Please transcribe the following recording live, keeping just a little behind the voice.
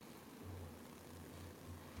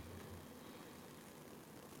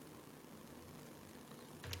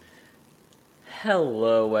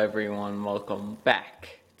Hello, everyone. Welcome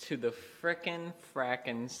back to the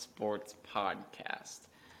Frackin' Sports Podcast.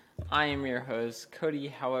 I am your host, Cody.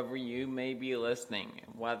 However, you may be listening,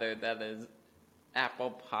 whether that is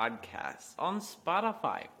Apple Podcasts, on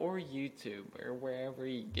Spotify, or YouTube, or wherever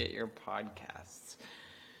you get your podcasts.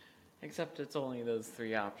 Except it's only those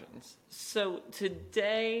three options. So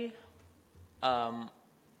today, I'm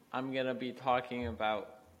going to be talking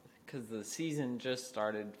about, because the season just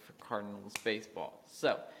started for Cardinals baseball.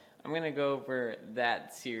 So I'm going to go over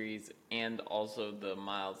that series and also the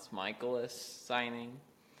Mikolas signing.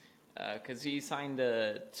 Because he signed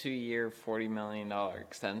a 2-year, $40 million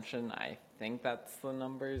extension. I think that's the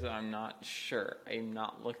numbers. I'm not sure. I'm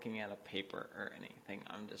not looking at a paper or anything.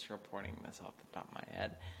 I'm just reporting this off the top of my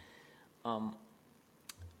head.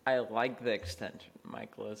 I like the extension.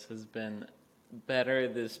 Mikolas has been better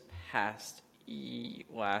this past year,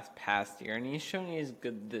 and he's shown he's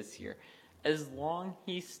good this year, as long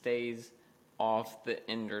he stays off the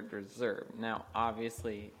injured reserve. Now,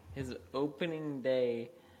 obviously, his opening day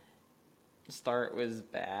start was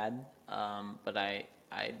bad, but I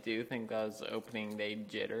do think that was opening day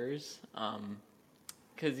jitters,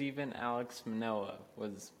 because even Alex Manoah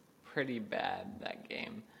was pretty bad that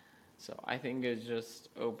game. So I think it was just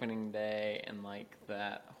opening day and like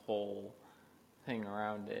that whole thing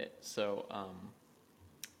around it. So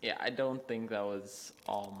yeah, I don't think that was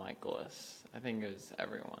all Mikolas. I think it was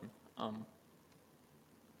everyone.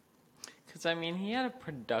 Because I mean, he had a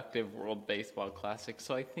productive World Baseball Classic,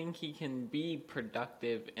 so I think he can be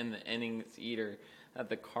productive in the innings eater that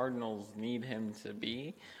the Cardinals need him to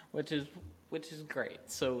be, which is great.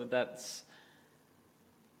 So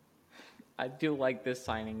I do like this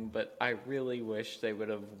signing, but I really wish they would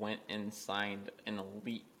have went and signed an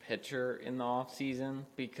elite pitcher in the offseason,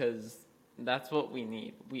 because that's what we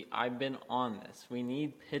need. I've been on this. We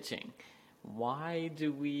need pitching. Why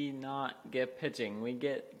do we not get pitching?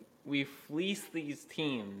 We fleece these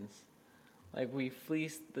teams. Like we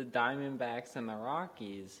fleeced the Diamondbacks and the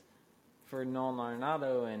Rockies for Nolan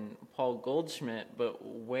Arenado and Paul Goldschmidt, but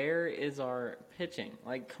where is our pitching?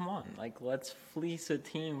 Like, come on, like let's fleece a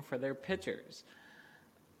team for their pitchers.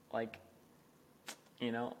 Like,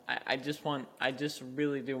 you know, I just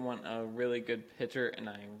really do want a really good pitcher, and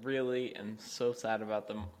I really am so sad about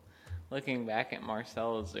them. Looking back at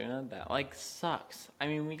Marcell Ozuna, that like sucks. I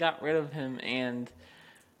mean, we got rid of him, and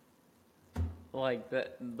like the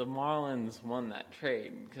Marlins won that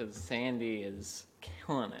trade because Sandy is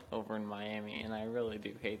killing it over in Miami, and I really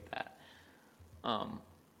do hate that.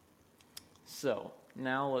 So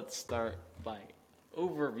now let's start by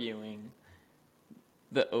overviewing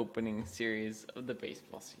the opening series of the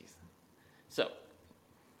baseball season. So,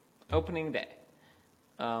 opening day.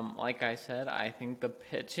 Like I said, I think the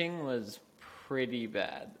pitching was pretty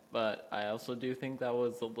bad, but I also do think that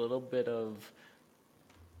was a little bit of,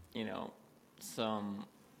 you know, some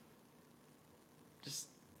just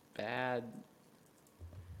bad.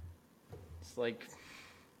 It's like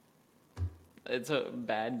it's a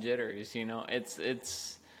bad jitters, you know.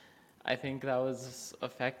 It's. I think that was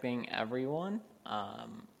affecting everyone,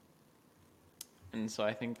 and so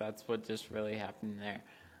I think that's what just really happened there.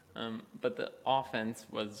 But the offense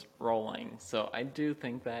was rolling, so I do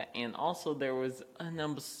think that, and also there was an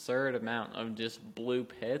absurd amount of just blue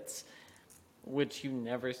pits, which you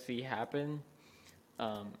never see happen.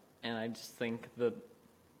 And I just think the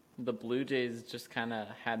Blue Jays just kind of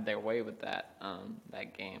had their way with that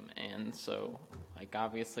game, and so like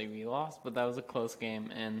obviously we lost, but that was a close game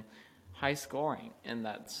and high scoring, and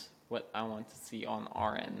that's what I want to see on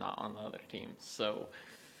our end, not on the other teams. So,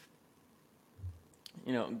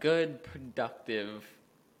 you know, good productive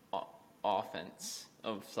offense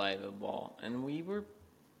of side of the ball, and we were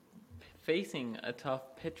facing a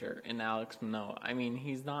tough pitcher in Alex Manoah. I mean,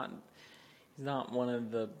 he's not one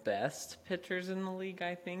of the best pitchers in the league,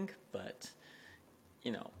 I think, but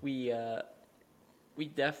you know, we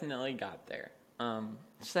definitely got there.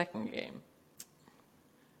 Second game,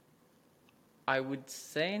 I would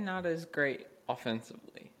say not as great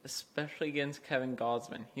offensively, especially against Kevin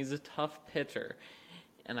Gausman. He's a tough pitcher,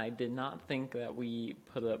 and I did not think that we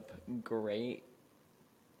put up great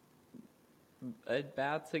at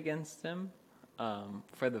bats against him.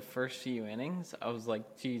 For the first few innings, I was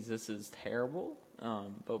like, geez, this is terrible.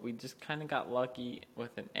 But we just kind of got lucky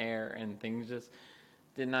with an error, and things just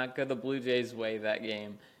did not go the Blue Jays' way that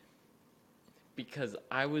game. Because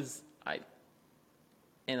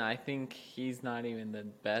I think he's not even the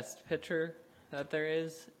best pitcher that there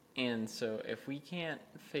is. And so if we can't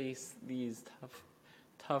face these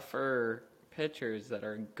tougher pitchers that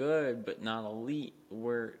are good but not elite,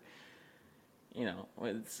 we're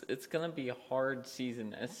it's gonna be a hard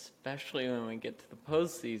season, especially when we get to the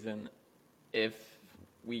postseason. If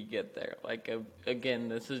we get there, again,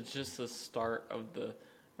 this is just the start of the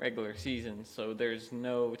regular season, so there's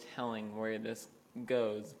no telling where this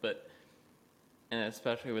goes. And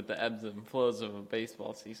especially with the ebbs and flows of a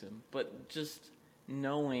baseball season. But just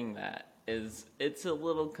knowing that it's a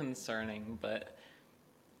little concerning. But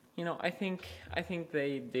I think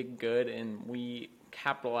they did good, and we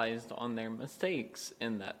capitalized on their mistakes,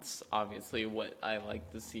 and that's obviously what I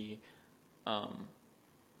like to see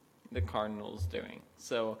the Cardinals doing.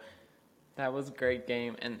 So that was a great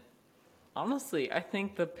game, and honestly, I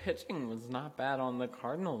think the pitching was not bad on the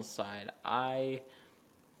Cardinals side. I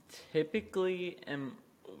typically am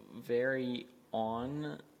very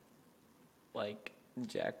on,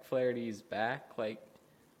 Jack Flaherty's back.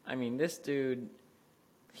 This dude,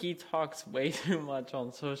 he talks way too much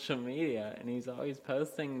on social media, and he's always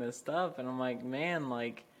posting this stuff, and I'm like, man,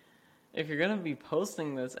 if you're going to be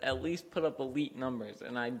posting this, at least put up elite numbers.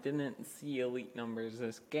 And I didn't see elite numbers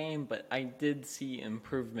this game, but I did see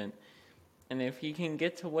improvement. And if he can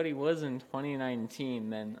get to what he was in 2019,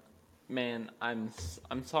 then, man, I'm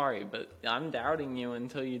sorry, but I'm doubting you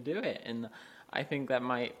until you do it. And I think that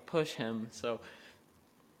might push him. So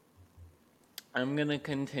I'm going to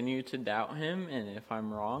continue to doubt him. And if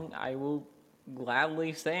I'm wrong, I will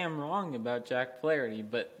gladly say I'm wrong about Jack Flaherty.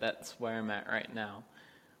 But that's where I'm at right now.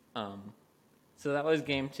 So that was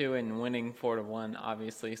game 2 and winning 4-1,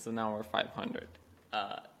 obviously. So now we're 500.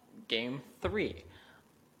 Game 3.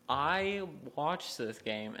 I watched this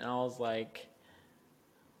game and I was like,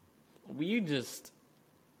 we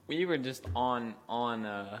were just on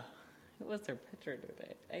who was their pitcher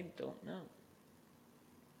today? I don't know.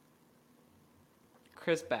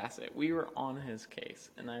 Chris Bassett. We were on his case,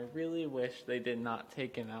 and I really wish they did not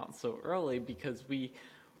take him out so early, because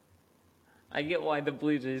I get why the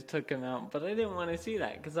Blue Jays took him out, but I didn't want to see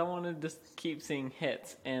that because I wanted to keep seeing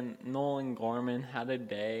hits. And Nolan Gorman had a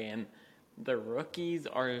day, and the rookies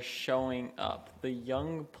are showing up. The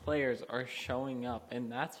young players are showing up,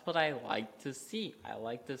 and that's what I like to see. I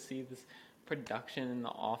like to see this production in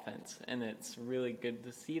the offense, and it's really good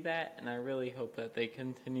to see that, and I really hope that they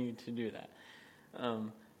continue to do that.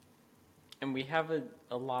 And we have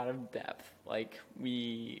a lot of depth.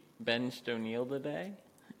 We benched O'Neal today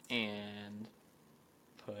and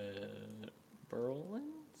put Burleson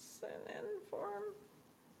in for him.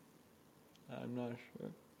 I'm not sure.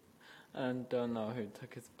 I don't know who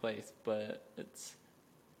took his place, but it's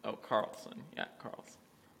Carlson. Yeah, Carlson.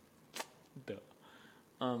 Duh.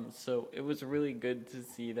 So it was really good to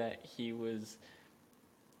see that he was,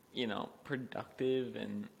 productive,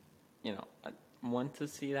 and I want to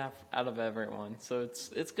see that out of everyone. So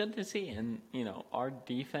it's good to see, and our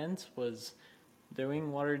defense was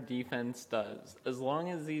doing what our defense does. As long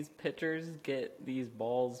as these pitchers get these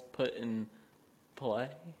balls put in play,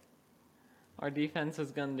 our defense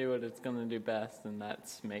is going to do what it's going to do best, and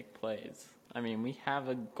that's make plays. We have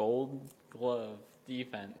a Gold Glove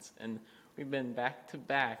defense, and we've been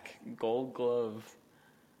back-to-back Gold Glove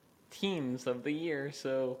teams of the year,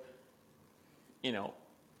 so,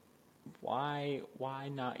 why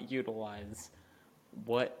not utilize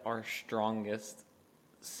what our strongest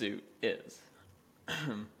suit is?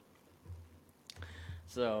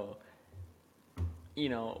 So,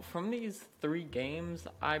 from these 3 games,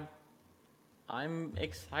 I'm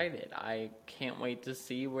excited. I can't wait to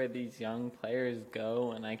see where these young players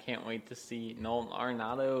go, and I can't wait to see Nolan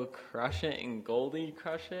Arenado crush it and Goldie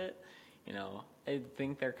crush it. I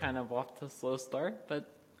think they're kind of off to a slow start, but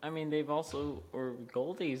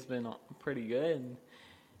Goldie's been pretty good.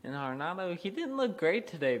 And Arenado, he didn't look great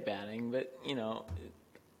today batting, but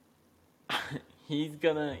he's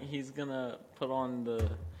gonna put on the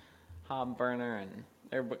hot burner, and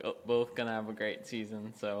they're both gonna have a great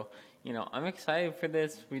season. So I'm excited for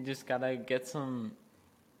this. We just gotta get some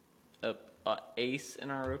ace in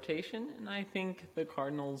our rotation, and I think the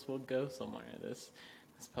Cardinals will go somewhere this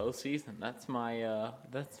postseason. That's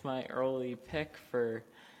my early pick for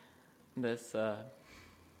this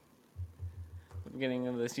beginning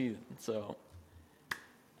of the season. So,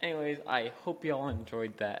 anyways, I hope y'all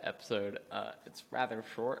enjoyed that episode. It's rather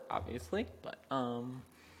short, obviously, but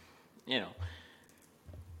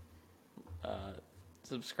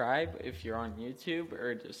subscribe if you're on YouTube,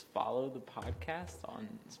 or just follow the podcast on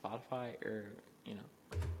Spotify or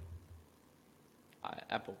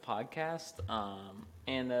Apple Podcast,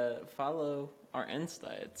 and follow our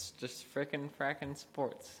Insta. It's just frackin'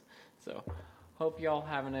 sports. So hope y'all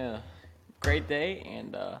having a great day,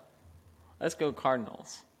 and let's go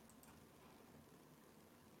Cardinals.